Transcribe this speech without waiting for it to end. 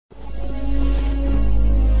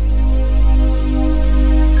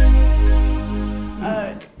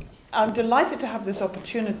I'm delighted to have this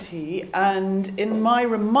opportunity, and in my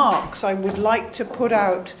remarks I would like to put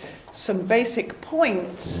out some basic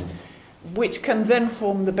points which can then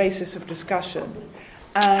form the basis of discussion.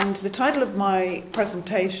 And the title of my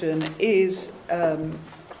presentation is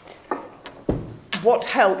What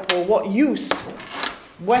Help or What Use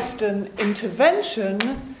Western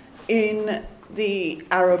Intervention in the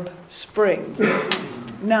Arab Spring.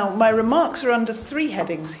 Now, my remarks are under three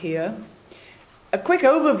headings here. A quick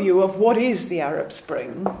overview of what is the Arab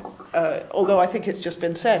Spring, although I think it's just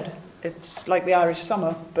been said. It's like the Irish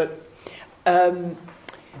summer, but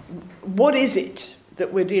what is it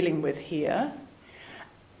that we're dealing with here?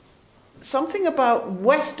 Something about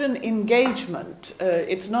Western engagement.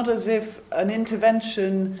 It's not as if an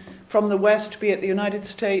intervention from the West, be it the United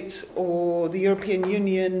States or the European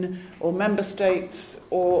Union or member states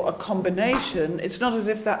or a combination, it's not as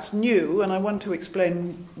if that's new, and I want to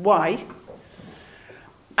explain why.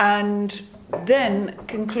 And then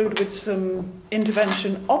conclude with some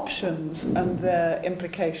intervention options and their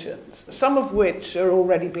implications, some of which are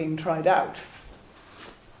already being tried out.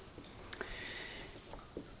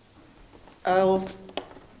 I'll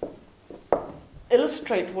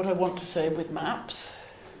illustrate what I want to say with maps.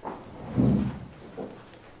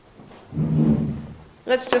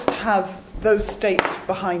 Let's just have those states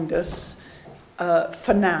behind us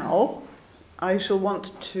for now. I shall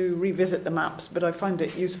want to revisit the maps, but I find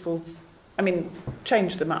it useful,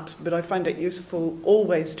 change the maps, but I find it useful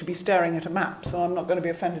always to be staring at a map, so I'm not going to be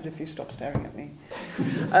offended if you stop staring at me.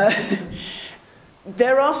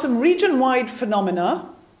 There are some region-wide phenomena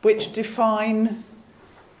which define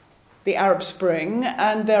the Arab Spring,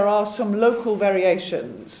 and there are some local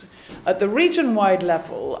variations. At the region-wide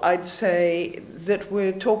level, I'd say that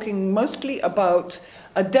we're talking mostly about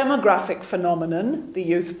a demographic phenomenon, the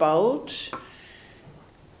youth bulge,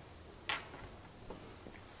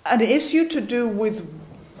 an issue to do with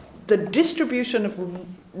the distribution of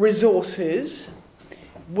resources,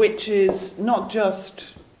 which is not just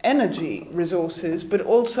energy resources, but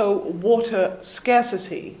also water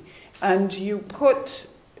scarcity. And you put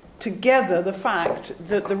together the fact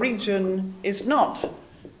that the region is not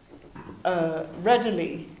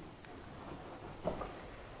readily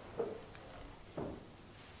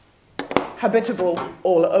habitable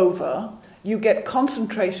all over. You get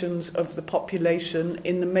concentrations of the population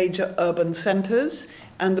in the major urban centres,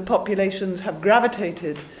 and the populations have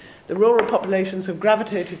gravitated, the rural populations have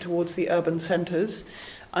gravitated towards the urban centres.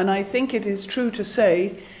 And I think it is true to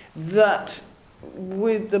say that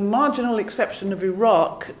with the marginal exception of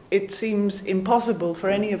Iraq, it seems impossible for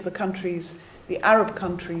any of the countries, the Arab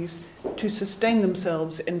countries, to sustain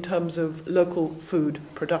themselves in terms of local food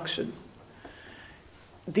production.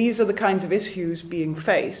 These are the kinds of issues being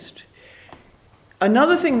faced.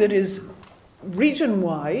 Another thing that is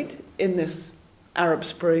region-wide in this Arab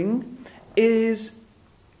Spring is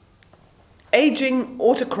aging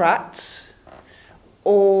autocrats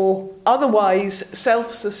or otherwise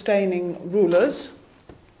self-sustaining rulers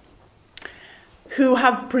who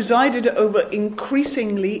have presided over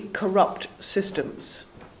increasingly corrupt systems.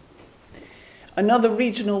 Another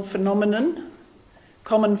regional phenomenon,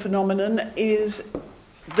 common phenomenon, is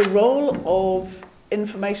the role of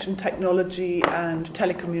information technology and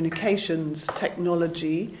telecommunications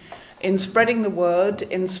technology in spreading the word,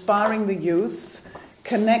 inspiring the youth,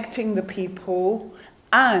 connecting the people,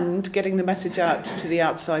 and getting the message out to the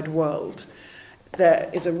outside world. There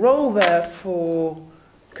is a role there for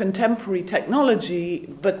contemporary technology,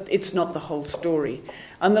 but it's not the whole story.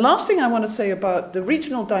 And the last thing I want to say about the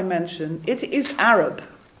regional dimension, it is Arab.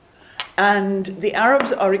 And the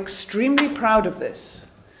Arabs are extremely proud of this.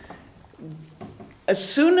 As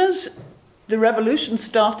soon as the revolution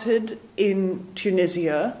started in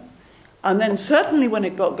Tunisia, and then certainly when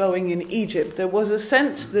it got going in Egypt, there was a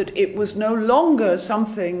sense that it was no longer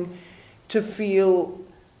something to feel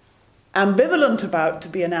ambivalent about to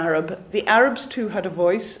be an Arab. The Arabs too had a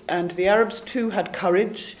voice, and the Arabs too had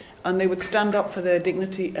courage, and they would stand up for their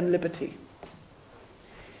dignity and liberty.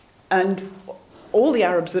 And all the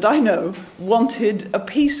Arabs that I know wanted a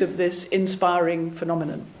piece of this inspiring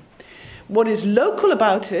phenomenon. What is local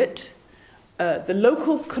about it, the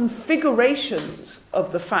local configurations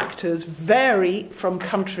of the factors vary from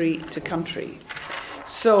country to country.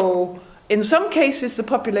 So in some cases the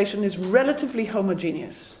population is relatively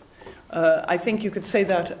homogeneous. I think you could say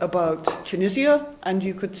that about Tunisia, and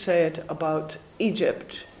you could say it about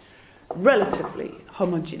Egypt. Relatively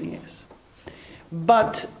homogeneous.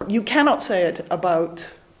 But you cannot say it about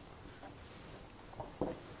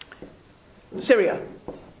Syria.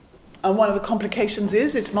 And one of the complications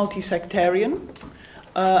is it's multi-sectarian.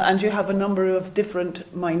 and you have a number of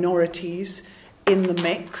different minorities in the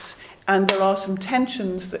mix, and there are some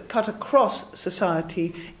tensions that cut across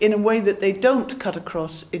society in a way that they don't cut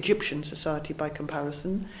across Egyptian society by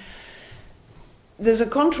comparison. There's a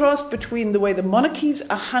contrast between the way the monarchies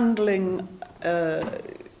are handling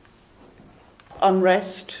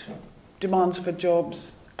unrest, demands for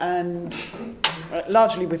jobs, and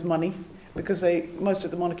largely with money, because most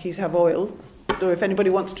of the monarchies have oil, though if anybody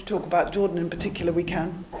wants to talk about Jordan in particular, we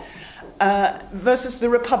can, versus the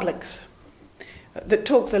republics that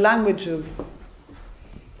talk the language of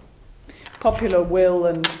popular will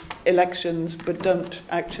and elections, but don't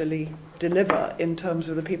actually deliver in terms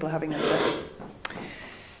of the people having a say.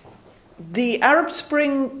 The Arab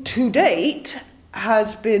Spring to date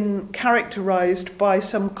has been characterized by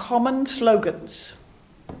some common slogans: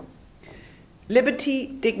 liberty,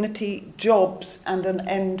 dignity, jobs, and an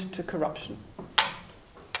end to corruption.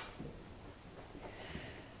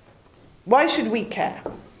 Why should we care?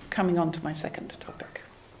 Coming on to my second topic.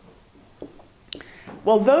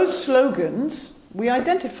 Well, those slogans we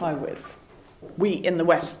identify with. We in the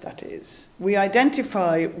West, that is. We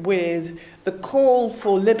identify with the call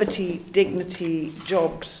for liberty, dignity,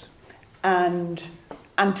 jobs, and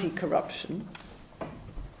anti-corruption.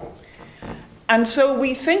 And so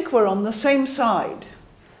we think we're on the same side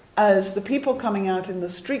as the people coming out in the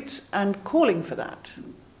streets and calling for that.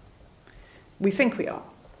 We think we are.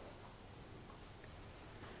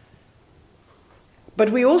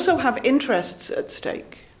 But we also have interests at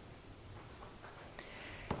stake.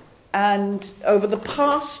 And over the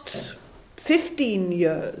past 15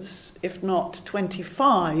 years, if not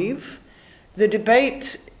 25, the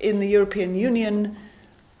debate in the European Union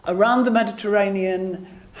around the Mediterranean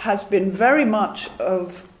has been very much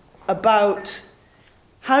about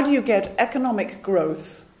how do you get economic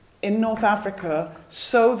growth in North Africa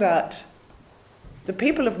so that the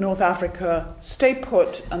people of North Africa stay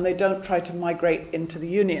put and they don't try to migrate into the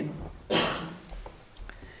Union.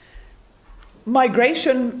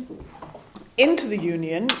 Migration into the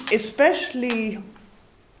Union, especially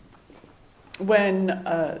when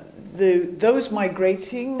those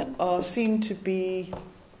migrating are seen to be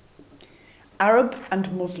Arab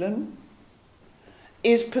and Muslim,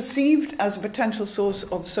 is perceived as a potential source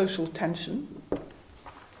of social tension.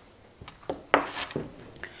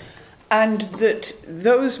 And that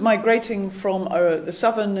those migrating from the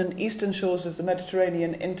southern and eastern shores of the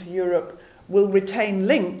Mediterranean into Europe will retain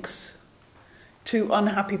links to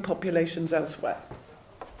unhappy populations elsewhere.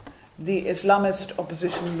 The Islamist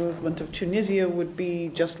opposition movement of Tunisia would be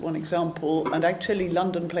just one example, and actually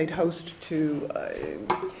London played host to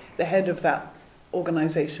the head of that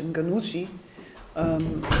organization, Ghanouchi,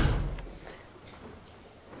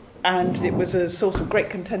 and it was a source of great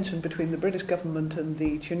contention between the British government and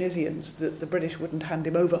the Tunisians that the British wouldn't hand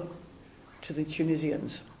him over to the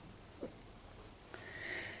Tunisians.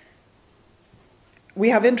 We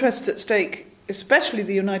have interests at stake, especially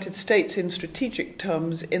the United States in strategic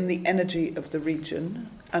terms, in the energy of the region.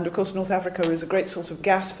 And of course North Africa is a great source of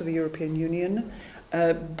gas for the European Union,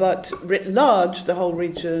 but writ large the whole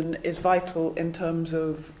region is vital in terms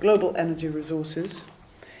of global energy resources.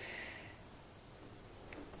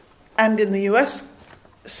 And in the US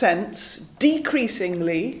sense,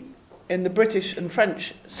 decreasingly in the British and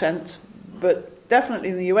French sense, but definitely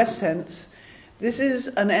in the US sense, this is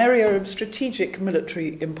an area of strategic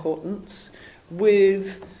military importance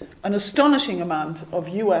with an astonishing amount of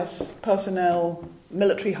US personnel,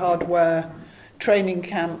 military hardware, training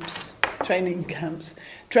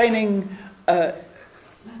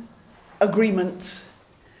agreements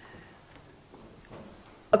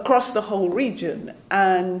across the whole region.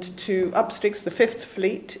 And to up sticks the Fifth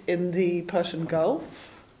Fleet in the Persian Gulf,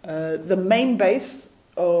 the main base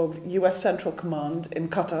of US Central Command in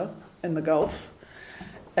Qatar in the Gulf.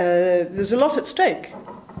 There's a lot at stake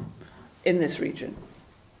in this region.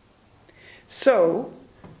 So,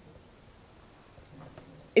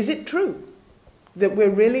 is it true that we're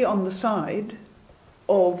really on the side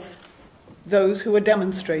of those who are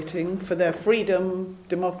demonstrating for their freedom,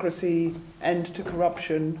 democracy, end to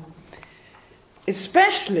corruption,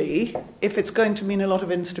 especially if it's going to mean a lot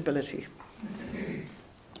of instability?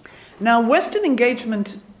 Now, Western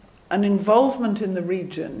engagement and involvement in the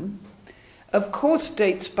region, of course,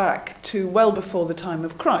 dates back to well before the time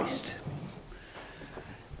of Christ.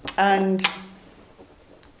 And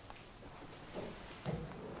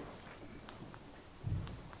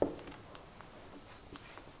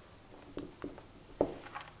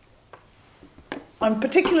I'm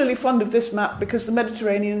particularly fond of this map because the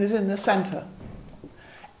Mediterranean is in the center.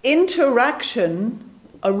 Interaction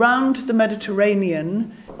around the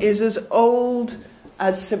Mediterranean is as old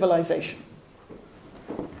as civilization.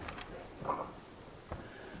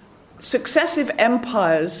 Successive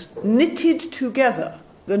empires knitted together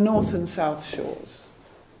the north and south shores.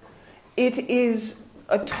 It is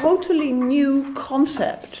a totally new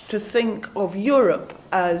concept to think of Europe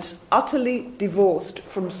as utterly divorced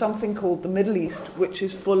from something called the Middle East, which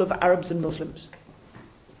is full of Arabs and Muslims,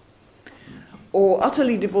 or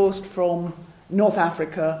utterly divorced from North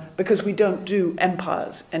Africa because we don't do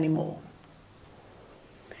empires anymore.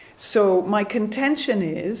 So my contention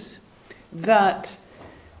is that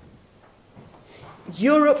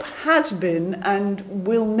Europe has been and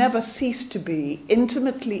will never cease to be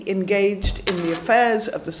intimately engaged in the affairs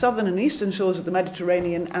of the southern and eastern shores of the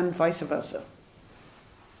Mediterranean and vice versa.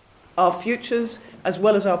 Our futures as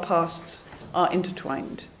well as our pasts are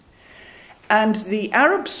intertwined. And the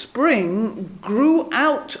Arab Spring grew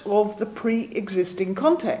out of the pre-existing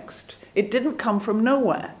context. It didn't come from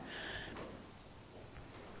nowhere.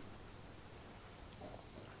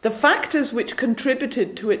 The factors which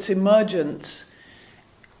contributed to its emergence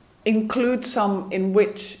include some in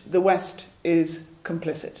which the West is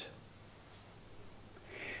complicit.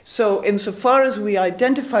 So insofar as we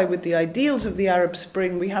identify with the ideals of the Arab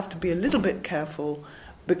Spring, we have to be a little bit careful,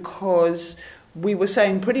 because we were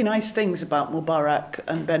saying pretty nice things about Mubarak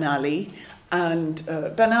and Ben Ali, and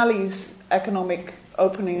Ben Ali's economic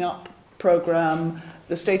opening up program,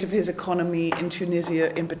 the state of his economy in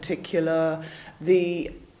Tunisia in particular,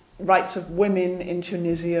 the rights of women in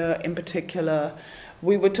Tunisia in particular.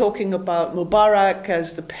 We were talking about Mubarak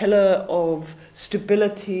as the pillar of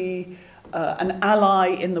stability, an ally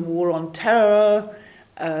in the war on terror,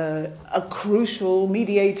 a crucial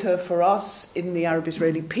mediator for us in the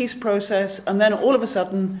Arab-Israeli peace process, and then all of a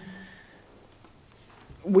sudden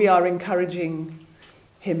we are encouraging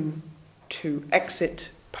him to exit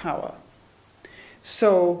power.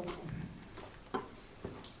 So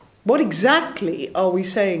what exactly are we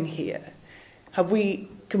saying here? Have we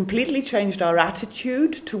completely changed our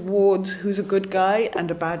attitude towards who's a good guy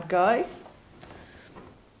and a bad guy?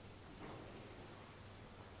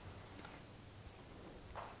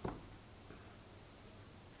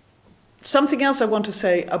 Something else I want to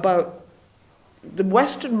say about the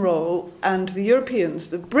Western role and the Europeans,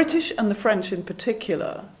 the British and the French in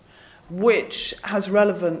particular, which has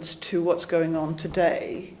relevance to what's going on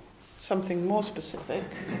today, something more specific.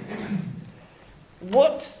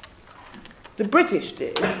 What the British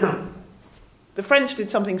did, the French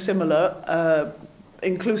did something similar,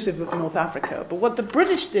 inclusive of North Africa, but what the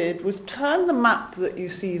British did was turn the map that you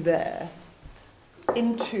see there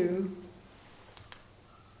into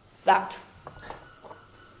that.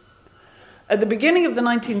 At the beginning of the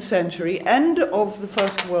 19th century, end of the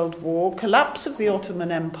First World War, collapse of the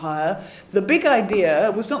Ottoman Empire, the big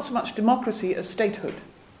idea was not so much democracy as statehood.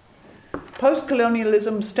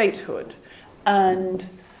 Post-colonialism, statehood. And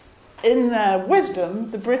in their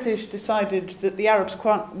wisdom, the British decided that the Arabs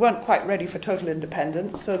weren't quite ready for total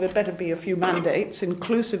independence, so there'd better be a few mandates,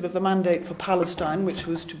 inclusive of the mandate for Palestine, which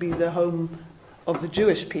was to be the home of the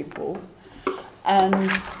Jewish people.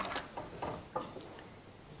 And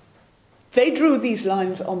they drew these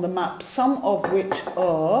lines on the map, some of which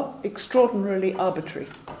are extraordinarily arbitrary.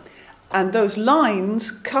 And those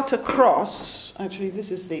lines cut across, actually this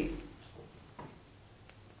is the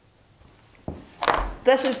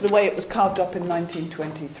way it was carved up in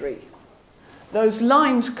 1923. Those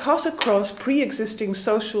lines cut across pre-existing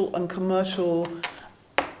social and commercial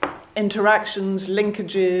interactions,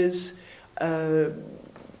 linkages,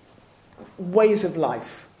 ways of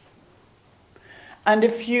life. And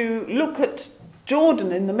if you look at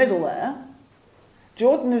Jordan in the middle there,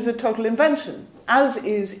 Jordan is a total invention, as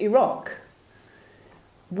is Iraq,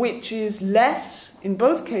 which is less, in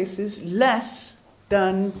both cases, less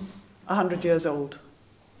than 100 years old.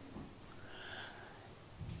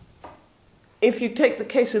 If you take the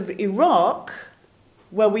case of Iraq,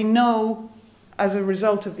 where we know, as a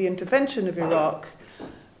result of the intervention of Iraq,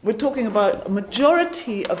 we're talking about a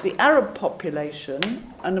majority of the Arab population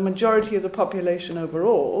and a majority of the population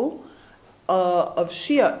overall of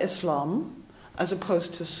Shia Islam as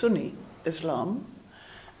opposed to Sunni Islam.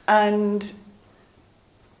 And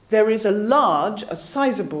there is a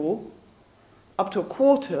sizable, up to a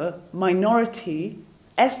quarter, minority,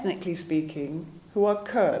 ethnically speaking, who are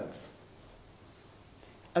Kurds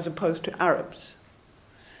as opposed to Arabs.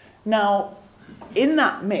 Now, in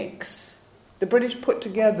that mix, the British put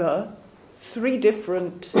together 3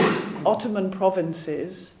 different Ottoman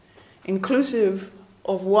provinces, inclusive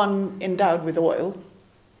of one endowed with oil,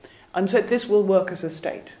 and said this will work as a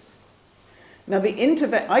state. Now,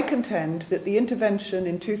 I contend that the intervention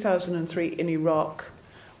in 2003 in Iraq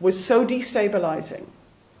was so destabilizing,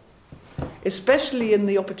 especially in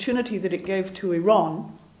the opportunity that it gave to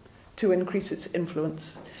Iran to increase its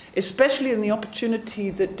influence, especially in the opportunity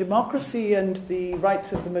that democracy and the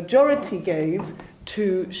rights of the majority gave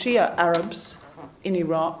to Shia Arabs in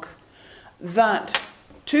Iraq, that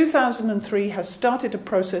 2003 has started a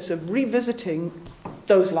process of revisiting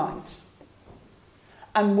those lines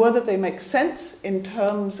and whether they make sense in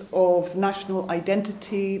terms of national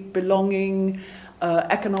identity, belonging,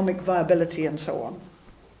 economic viability, and so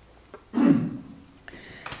on.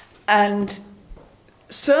 And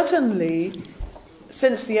certainly,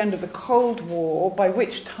 since the end of the Cold War, by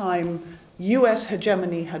which time US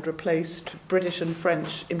hegemony had replaced British and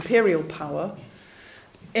French imperial power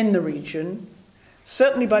in the region,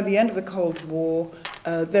 certainly by the end of the Cold War,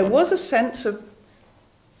 there was a sense of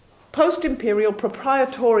post-imperial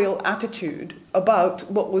proprietorial attitude about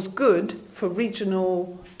what was good for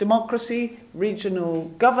regional democracy, regional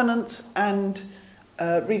governance, and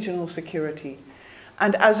regional security.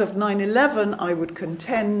 And as of 9/11, I would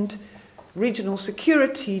contend, regional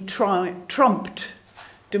security trumped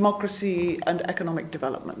democracy and economic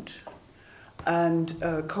development. And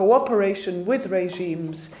cooperation with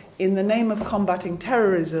regimes in the name of combating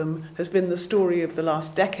terrorism has been the story of the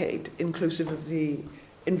last decade, inclusive of the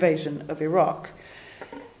invasion of Iraq.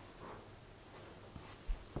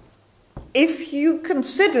 If you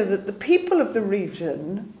consider that the people of the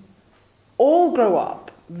region all grow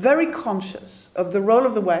up very conscious of the role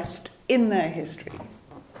of the West in their history,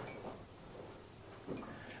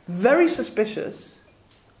 very suspicious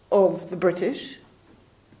of the British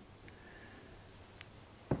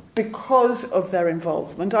because of their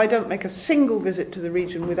involvement. I don't make a single visit to the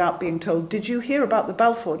region without being told, did you hear about the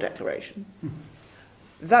Balfour Declaration?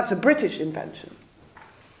 That's a British invention.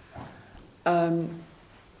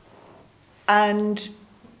 And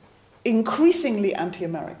increasingly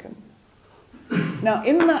anti-American. Now,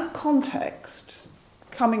 in that context,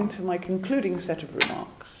 coming to my concluding set of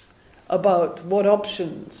remarks about what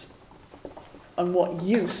options and what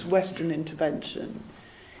use Western intervention,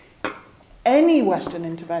 any Western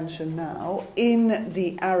intervention now in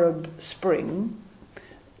the Arab Spring,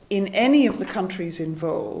 in any of the countries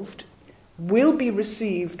involved, will be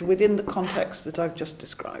received within the context that I've just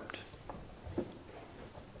described.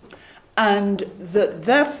 And that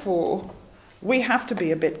therefore we have to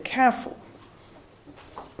be a bit careful,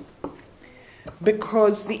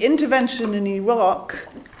 because the intervention in Iraq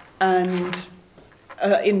and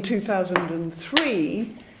in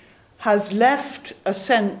 2003 has left a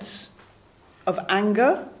sense of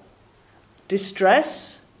anger,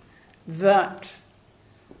 distress, that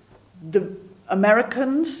the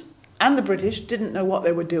Americans and the British didn't know what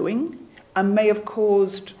they were doing and may have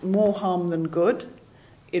caused more harm than good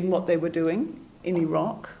in what they were doing in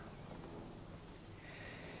Iraq.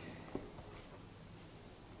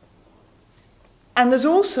 And there's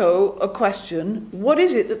also a question, what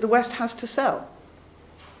is it that the West has to sell?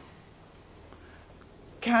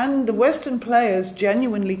 Can the Western players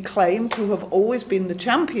genuinely claim to have always been the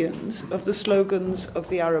champions of the slogans of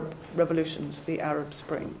the Arab revolutions, the Arab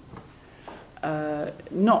Spring?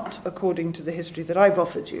 Not according to the history that I've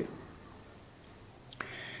offered you.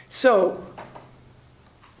 So,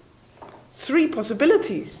 three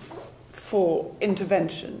possibilities for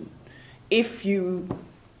intervention if you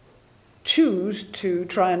choose to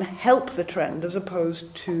try and help the trend as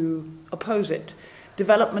opposed to oppose it.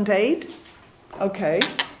 Development aid, okay.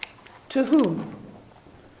 To whom?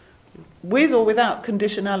 With or without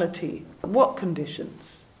conditionality? What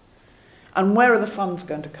conditions? And where are the funds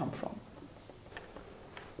going to come from?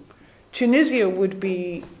 Tunisia would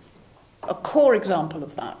be a core example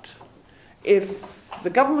of that. If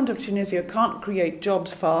the government of Tunisia can't create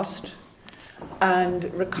jobs fast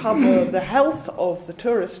and recover the health of the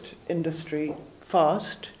tourist industry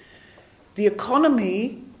fast, the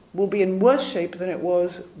economy will be in worse shape than it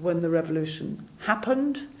was when the revolution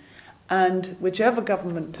happened, and whichever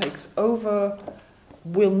government takes over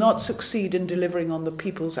will not succeed in delivering on the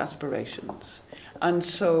people's aspirations. And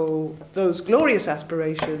so those glorious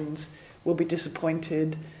aspirations will be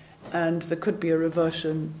disappointed, and there could be a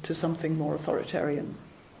reversion to something more authoritarian.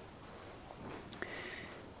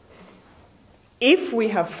 If we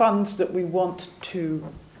have funds that we want to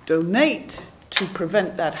donate to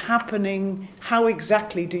prevent that happening, how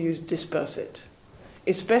exactly do you disperse it?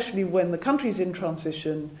 Especially when the country's in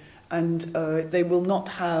transition and they will not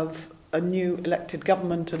have a new elected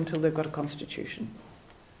government until they've got a constitution.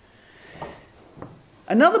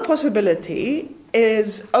 Another possibility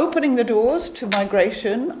is opening the doors to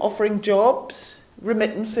migration, offering jobs,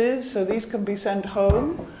 remittances, so these can be sent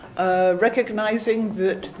home, recognizing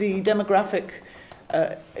that the demographic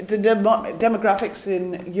The demographics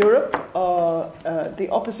in Europe are the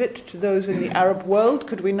opposite to those in the Arab world.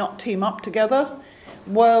 Could we not team up together?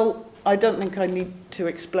 Well, I don't think I need to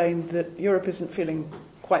explain that Europe isn't feeling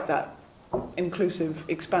quite that inclusive,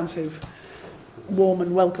 expansive, warm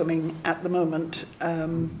and welcoming at the moment,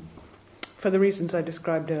 for the reasons I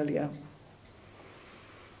described earlier.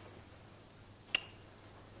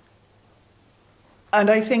 And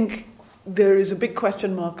I think there is a big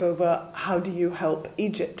question mark over how do you help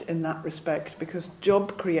Egypt in that respect, because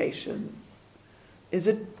job creation is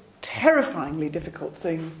a terrifyingly difficult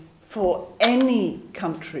thing for any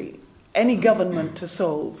country, any government to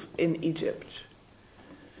solve in Egypt.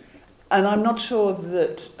 And I'm not sure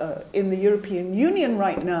that in the European Union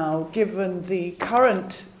right now, given the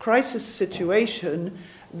current crisis situation,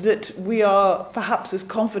 that we are perhaps as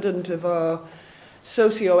confident of our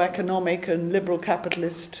socio-economic and liberal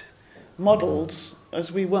capitalist models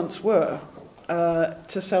as we once were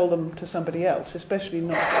to sell them to somebody else, especially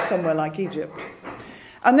not somewhere like Egypt.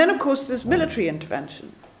 And then, of course, there's military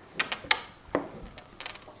intervention.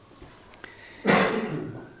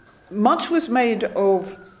 Much was made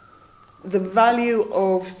of the value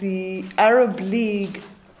of the Arab League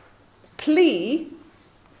plea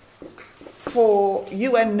for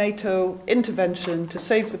UN-NATO intervention to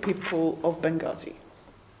save the people of Benghazi.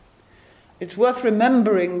 It's worth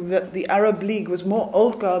remembering that the Arab League was more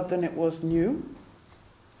old guard than it was new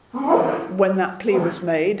when that plea was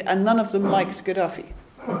made, and none of them liked Gaddafi.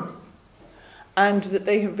 And that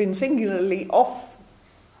they have been singularly off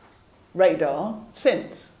radar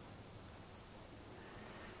since.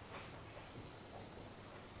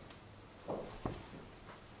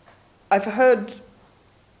 I've heard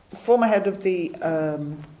the former head of the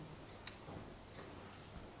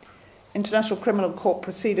International Criminal Court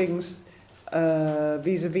proceedings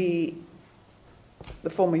vis-a-vis the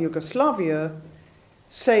former Yugoslavia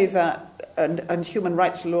say that, and human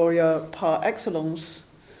rights lawyer par excellence,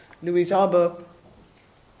 Louise Arbour,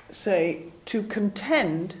 say to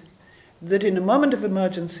contend that in a moment of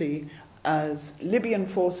emergency, as Libyan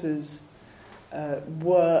forces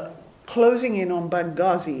were closing in on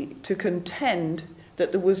Benghazi, to contend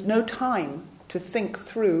that there was no time to think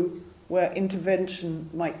through where intervention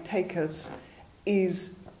might take us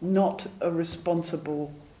is not a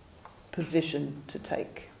responsible position to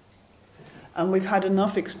take. And we've had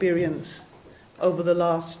enough experience over the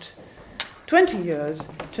last 20 years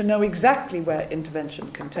to know exactly where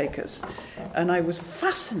intervention can take us. And I was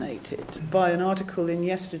fascinated by an article in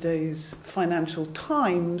yesterday's Financial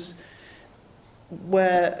Times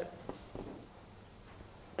where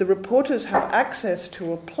the reporters have access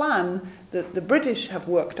to a plan that the British have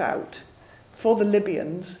worked out for the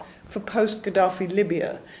Libyans for post-Gaddafi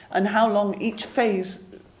Libya, and how long each phase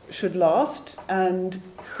should last, and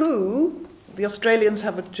who, the Australians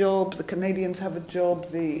have a job, the Canadians have a job,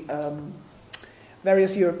 the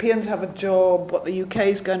various Europeans have a job, what the UK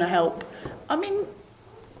is going to help. I mean,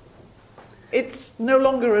 it's no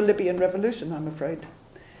longer a Libyan revolution, I'm afraid.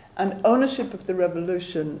 And ownership of the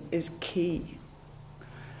revolution is key.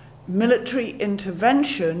 Military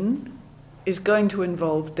intervention is going to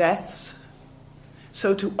involve deaths.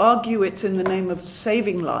 So to argue it's in the name of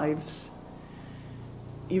saving lives,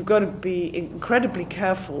 you've got to be incredibly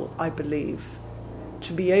careful, I believe,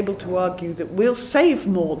 to be able to argue that we'll save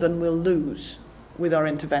more than we'll lose with our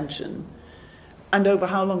intervention, and over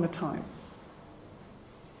how long a time.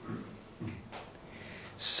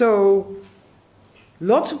 So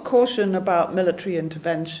lots of caution about military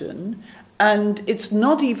intervention, and it's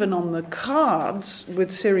not even on the cards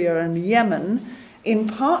with Syria and Yemen, in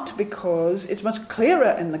part because it's much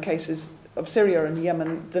clearer in the cases of Syria and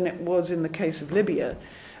Yemen than it was in the case of Libya,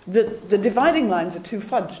 that the dividing lines are too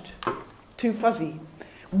fudged, too fuzzy.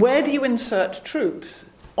 Where do you insert troops?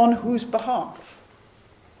 On whose behalf?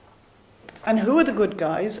 And who are the good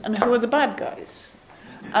guys and who are the bad guys?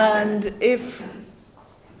 And if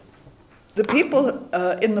the people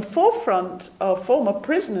in the forefront are former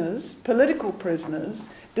prisoners, political prisoners,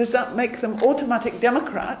 does that make them automatic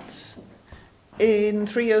Democrats in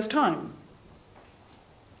 3 years' time?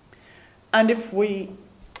 And if we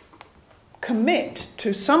commit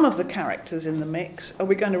to some of the characters in the mix, are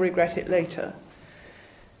we going to regret it later?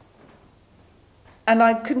 And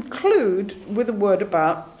I conclude with a word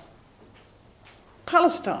about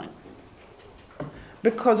Palestine.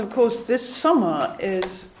 Because, of course, this summer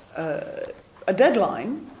is a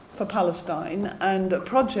deadline for Palestine, and a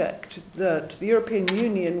project that the European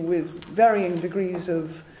Union, with varying degrees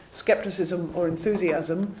of skepticism or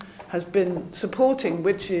enthusiasm, has been supporting,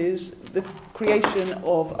 which is the creation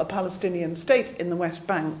of a Palestinian state in the West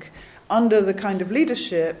Bank under the kind of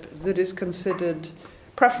leadership that is considered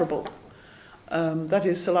preferable. That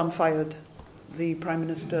is Salam Fayyad, the Prime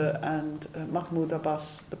Minister, and Mahmoud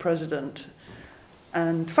Abbas, the President,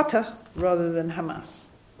 and Fatah rather than Hamas.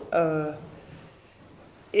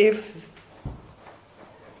 If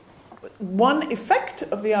one effect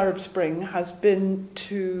of the Arab Spring has been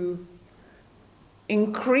to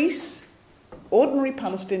increase ordinary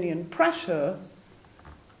Palestinian pressure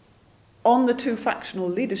on the two factional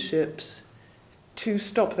leaderships to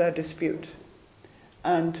stop their dispute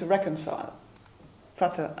and to reconcile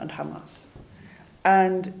Fatah and Hamas.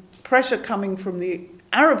 And pressure coming from the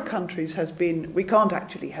Arab countries has been, we can't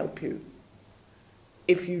actually help you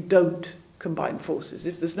if you don't combine forces.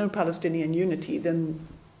 If there's no Palestinian unity, then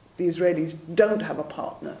the Israelis don't have a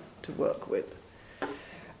partner to work with.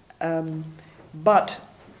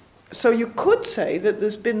 So you could say that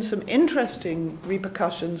there's been some interesting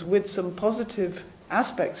repercussions with some positive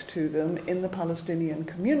aspects to them in the Palestinian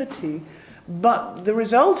community, but the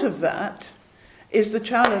result of that is the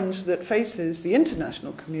challenge that faces the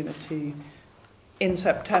international community in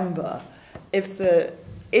September. If there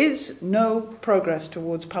is no progress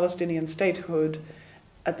towards Palestinian statehood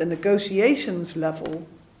at the negotiations level,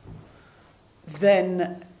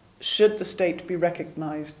 then should the state be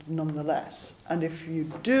recognized nonetheless? And if you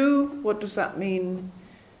do, what does that mean?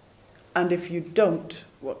 And if you don't,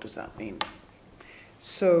 what does that mean?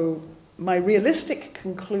 So my realistic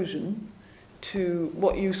conclusion to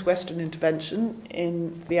what used Western intervention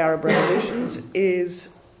in the Arab revolutions is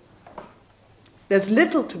there's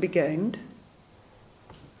little to be gained,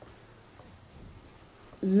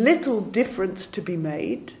 little difference to be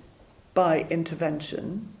made by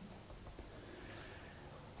intervention,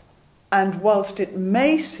 and whilst it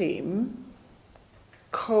may seem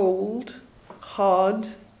cold, hard,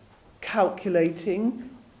 calculating,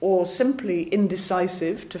 or simply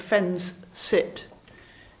indecisive to fence sit,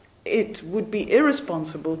 it would be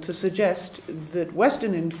irresponsible to suggest that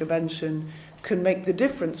Western intervention can make the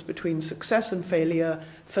difference between success and failure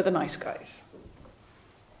for the nice guys.